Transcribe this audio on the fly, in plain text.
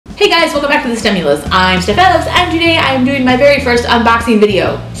guys, welcome back to the Stimulus. I'm Steph, and today I am doing my very first unboxing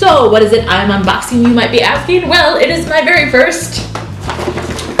video. So what is it I'm unboxing, you might be asking? Well, it is my very first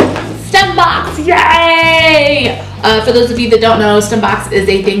STEMbox, yay! For those of you that don't know, STEMbox is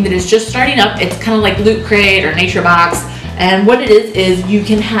a thing that is just starting up. It's kind of like Loot Crate or Nature Box. And what it is you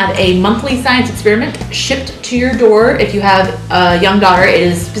can have a monthly science experiment shipped to your door. If you have a young daughter, it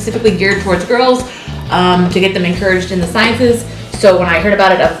is specifically geared towards girls to get them encouraged in the sciences. So when I heard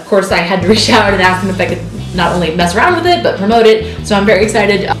about it, of course, I had to reach out and ask them if I could not only mess around with it, but promote it. So I'm very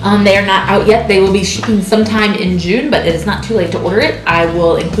excited. They are not out yet. They will be shipping sometime in June, but it is not too late to order it. I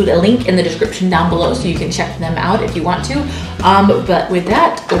will include a link in the description down below so you can check them out if you want to. But with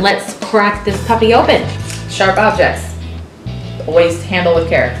that, let's crack this puppy open. Sharp objects. Always handle with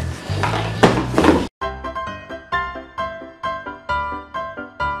care.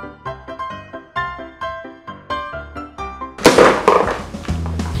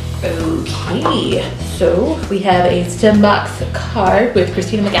 Okay, so we have a STEMbox card with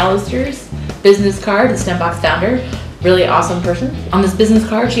Christina McAllister's business card, the STEMbox founder. Really awesome person. On this business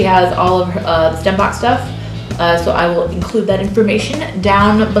card, she has all of her, the STEMbox stuff. So I will include that information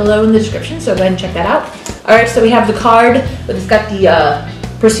down below in the description, so go ahead and check that out. Alright, so we have the card, but it's got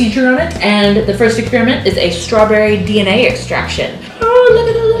the procedure on it, and the first experiment is a strawberry DNA extraction. Oh, look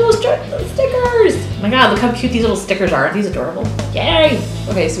at the little stickers! Oh my god, look how cute these little stickers are. Aren't these adorable? Yay!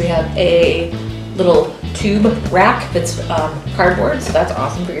 Okay, so we have a little tube rack that's cardboard, so that's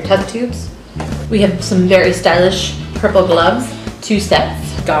awesome for your test tubes. We have some very stylish purple gloves, 2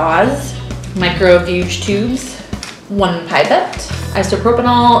 sets, gauze, microfuge tubes, 1 pipette,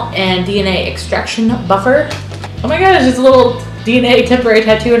 isopropanol, and DNA extraction buffer. Oh my gosh, it's a little DNA temporary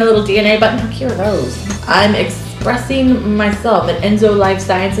tattoo and a little DNA button. How cute are those? I'm expressing myself an Enzo Life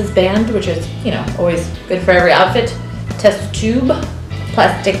Sciences band, which is, you know, always good for every outfit. Test tube,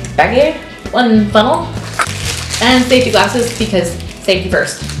 plastic baggie, 1 funnel, and safety glasses because safety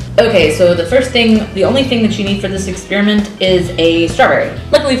first. Okay, so the only thing that you need for this experiment is a strawberry.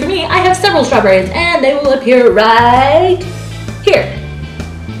 Luckily for me, I have several strawberries and they will appear right here.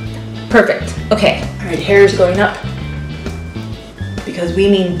 Perfect. Okay, all right, hair is going up because we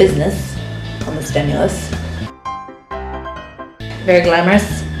mean business on the Stimulus. Very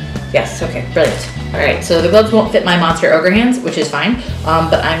glamorous. Yes, okay, brilliant. All right, so the gloves won't fit my monster ogre hands, which is fine,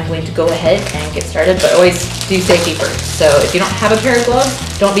 but I'm going to go ahead and get started, but always do safety first. So if you don't have a pair of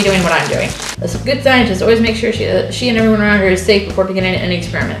gloves, don't be doing what I'm doing. As a good scientist, always make sure she and everyone around her is safe before beginning any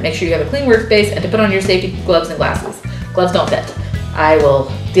experiment. Make sure you have a clean workspace and to put on your safety gloves and glasses. Gloves don't fit. I will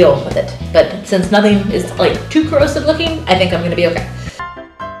deal with it. But since nothing is like too corrosive looking, I think I'm gonna be okay.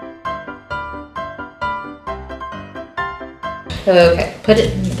 Okay, put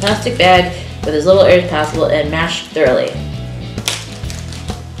it in the plastic bag with as little air as possible and mash thoroughly.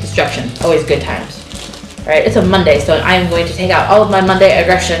 Destruction, always good times. All right, it's a Monday, so I am going to take out all of my Monday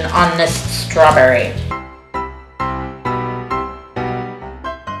aggression on this strawberry.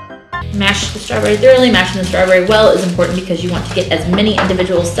 Mash the strawberry thoroughly. Mashing the strawberry well is important because you want to get as many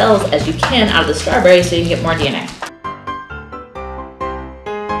individual cells as you can out of the strawberry so you can get more DNA.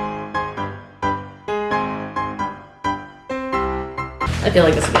 I feel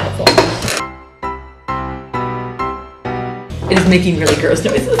like this will be helpful. It is making really gross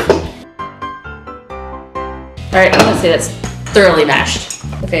noises. Alright, I'm gonna say that's thoroughly mashed.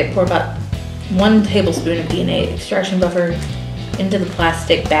 Okay, pour about 1 tablespoon of DNA extraction buffer into the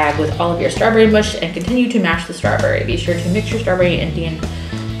plastic bag with all of your strawberry mush and continue to mash the strawberry. Be sure to mix your strawberry and DNA.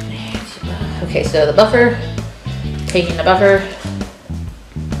 Okay, so the buffer, taking the buffer,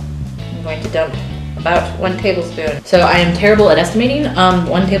 I'm going to dump about 1 tablespoon. So I am terrible at estimating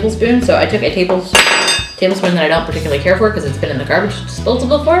 1 tablespoon, so I took a tablespoon that I don't particularly care for because it's been in the garbage disposal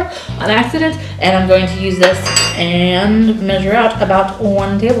before on accident, and I'm going to use this and measure out about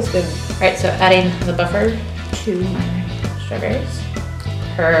 1 tablespoon. All right, so adding the buffer to my strawberries.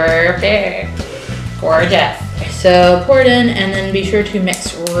 Perfect. Gorgeous. So pour it in and then be sure to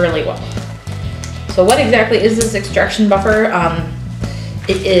mix really well. So what exactly is this extraction buffer?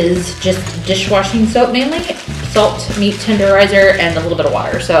 It is just dishwashing soap mainly, salt, meat tenderizer, and a little bit of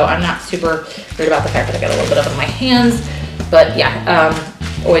water. So I'm not super worried about the fact that I got a little bit of it on my hands, but yeah,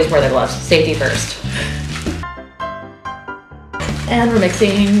 always wear the gloves. Safety first. And we're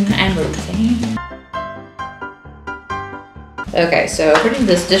mixing and we're mixing. Okay, so putting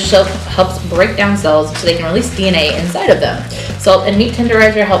this dish soap helps break down cells so they can release DNA inside of them. Salt and meat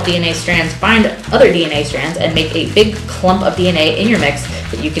tenderizer help DNA strands find other DNA strands and make a big clump of DNA in your mix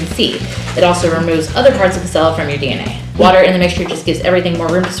that you can see. It also removes other parts of the cell from your DNA. Water in the mixture just gives everything more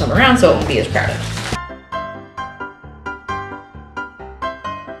room to swim around so it won't be as crowded.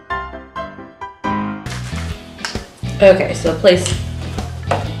 Okay, so place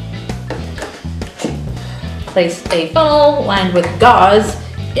a funnel lined with gauze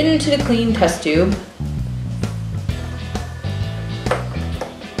into the clean test tube.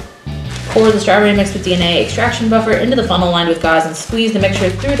 Pour the strawberry mixed with DNA extraction buffer into the funnel lined with gauze and squeeze the mixture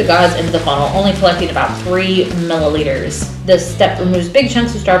through the gauze into the funnel, only collecting about 3 milliliters. This step removes big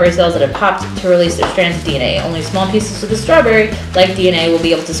chunks of strawberry cells that have popped to release their strands of DNA. Only small pieces of the strawberry, like DNA, will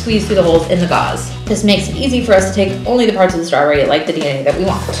be able to squeeze through the holes in the gauze. This makes it easy for us to take only the parts of the strawberry, like the DNA, that we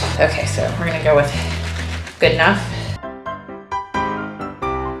want. Okay, so we're gonna go with good enough.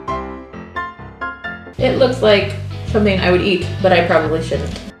 It looks like something I would eat, but I probably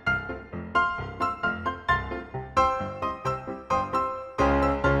shouldn't.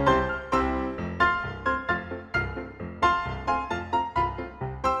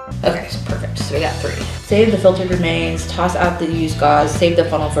 Okay, so perfect. So we got 3. Save the filtered remains, toss out the used gauze, save the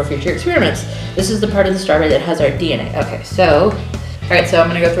funnel for future experiments. This is the part of the strawberry that has our DNA. Okay, so, all right, so I'm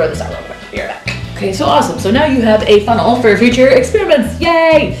gonna go throw this out real quick. Be right back. Okay, so awesome. So now you have a funnel for future experiments.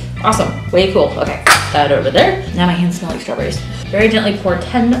 Yay! Awesome, way cool. Okay, that over there. Now my hands smell like strawberries. Very gently pour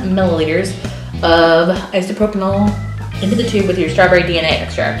 10 milliliters of isopropanol into the tube with your strawberry DNA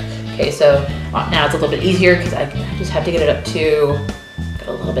extract. Okay, so now it's a little bit easier because I just have to get it up to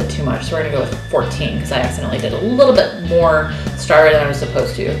a little bit too much, so we're gonna go with 14 because I accidentally did a little bit more strawberry than I was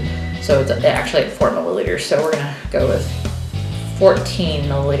supposed to. So it's actually at 4 milliliters. So we're gonna go with 14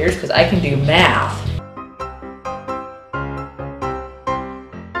 milliliters because I can do math.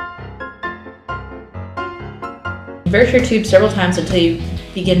 Invert your tube several times until you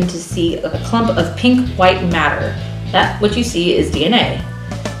begin to see a clump of pink-white matter. That what you see is DNA.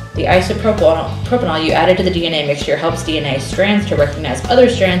 The isopropanol you added to the DNA mixture helps DNA strands to recognize other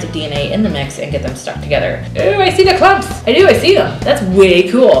strands of DNA in the mix and get them stuck together. Ooh, I see the clumps! I do, I see them. That's way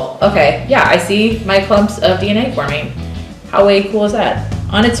cool. Okay, yeah, I see my clumps of DNA forming. How way cool is that?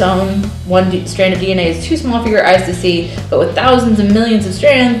 On its own, one strand of DNA is too small for your eyes to see, but with thousands and millions of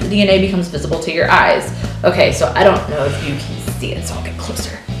strands, the DNA becomes visible to your eyes. Okay, so I don't know if you can see it, so I'll get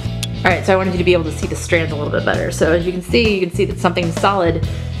closer. All right, so I wanted you to be able to see the strands a little bit better. So as you can see that something solid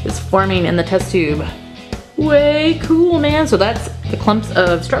is forming in the test tube. Way cool, man. So that's the clumps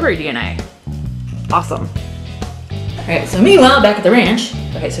of strawberry DNA. Awesome. All right, so meanwhile, back at the ranch.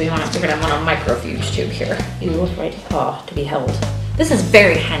 Okay, so we're gonna want a microfuge tube here. Ew, right, to be held. This is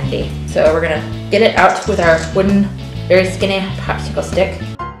very handy. So we're gonna get it out with our wooden, very skinny popsicle stick.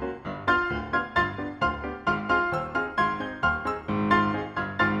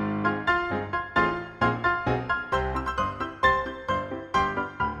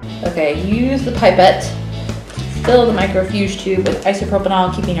 Okay, use the pipette to fill the microfuge tube with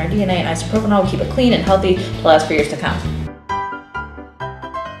isopropanol, keeping our DNA and isopropanol will keep it clean and healthy to last for years to come.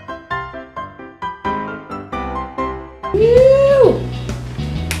 Woo!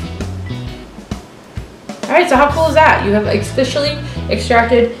 Alright, so how cool is that? You have officially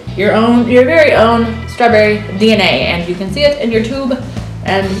extracted your very own strawberry DNA, and you can see it in your tube,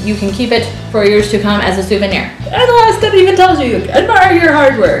 and you can keep it for years to come as a souvenir. And the last step even tells you, admire your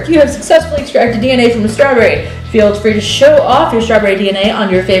hard work. You have successfully extracted DNA from a strawberry. Feel free to show off your strawberry DNA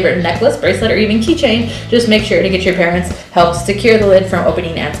on your favorite necklace, bracelet, or even keychain. Just make sure to get your parents' help secure the lid from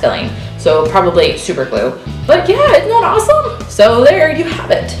opening and spilling. So probably super glue. But yeah, isn't that awesome? So there you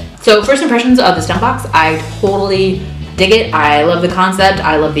have it. So first impressions of the STEMbox, I totally dig it. I love the concept.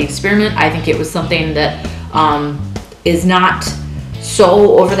 I love the experiment. I think it was something that is not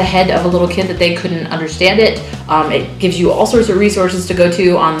so over the head of a little kid that they couldn't understand it. It gives you all sorts of resources to go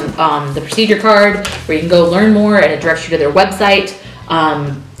to on the procedure card where you can go learn more, and it directs you to their website.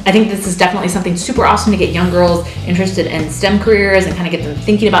 I think this is definitely something super awesome to get young girls interested in STEM careers and kind of get them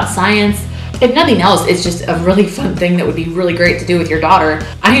thinking about science. If nothing else, it's just a really fun thing that would be really great to do with your daughter.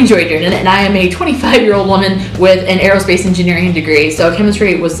 I enjoy doing it, and I am a 25-year-old woman with an aerospace engineering degree, so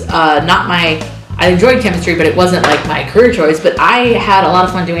chemistry was not my... I enjoyed chemistry, but it wasn't like my career choice, but I had a lot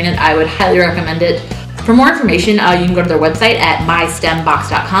of fun doing it. I would highly recommend it. For more information, you can go to their website at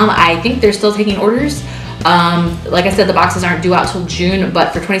mystembox.com. I think they're still taking orders. Like I said, the boxes aren't due out till June,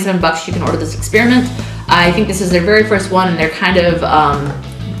 but for 27 bucks, you can order this experiment. I think this is their very first one, and they're kind of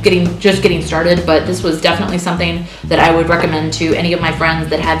just getting started, but this was definitely something that I would recommend to any of my friends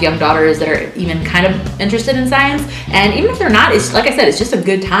that have young daughters that are even kind of interested in science. And even if they're not, it's like I said, it's just a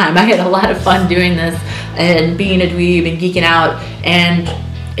good time. I had a lot of fun doing this and being a dweeb and geeking out, and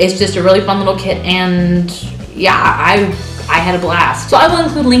it's just a really fun little kit. And yeah, I had a blast. So I will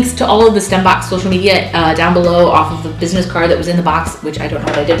include links to all of the STEMbox social media down below off of the business card that was in the box, which I don't know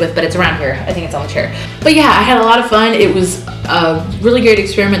what I did with, but it's around here. I think it's on the chair. But yeah, I had a lot of fun. It was a really great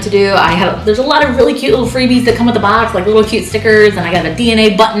experiment to do. There's a lot of really cute little freebies that come with the box, like little cute stickers, and I got a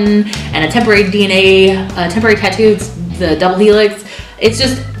DNA button and a temporary DNA, temporary tattoos, the double helix. It's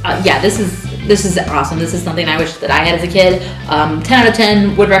just, yeah, this is awesome. This is something I wish that I had as a kid. 10 out of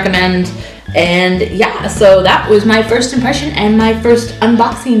 10, would recommend. And yeah, so that was my first impression and my first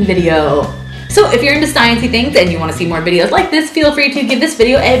unboxing video. So if you're into sciencey things and you want to see more videos like this, feel free to give this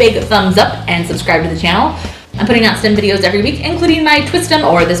video a big thumbs up and subscribe to the channel. I'm putting out STEM videos every week, including my Twistem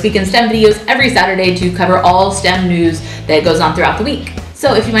or This Week in STEM videos every Saturday to cover all STEM news that goes on throughout the week.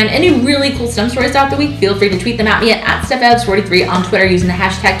 So if you find any really cool STEM stories throughout the week, feel free to tweet them at me at StephEvs43 on Twitter using the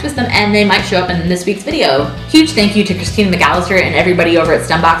hashtag Twistem, and they might show up in this week's video. Huge thank you to Christina McAllister and everybody over at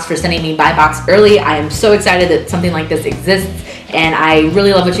STEMbox for sending me my box early. I am so excited that something like this exists, and I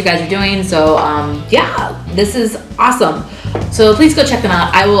really love what you guys are doing. So yeah, this is awesome. So please go check them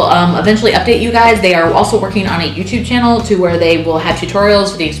out. I will eventually update you guys. They are also working on a YouTube channel to where they will have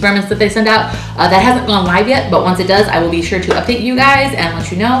tutorials for the experiments that they send out. That hasn't gone live yet, but once it does, I will be sure to update you guys and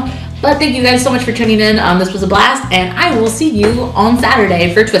let you know. But thank you guys so much for tuning in. This was a blast, and I will see you on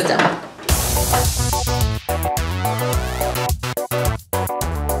Saturday for Twistem.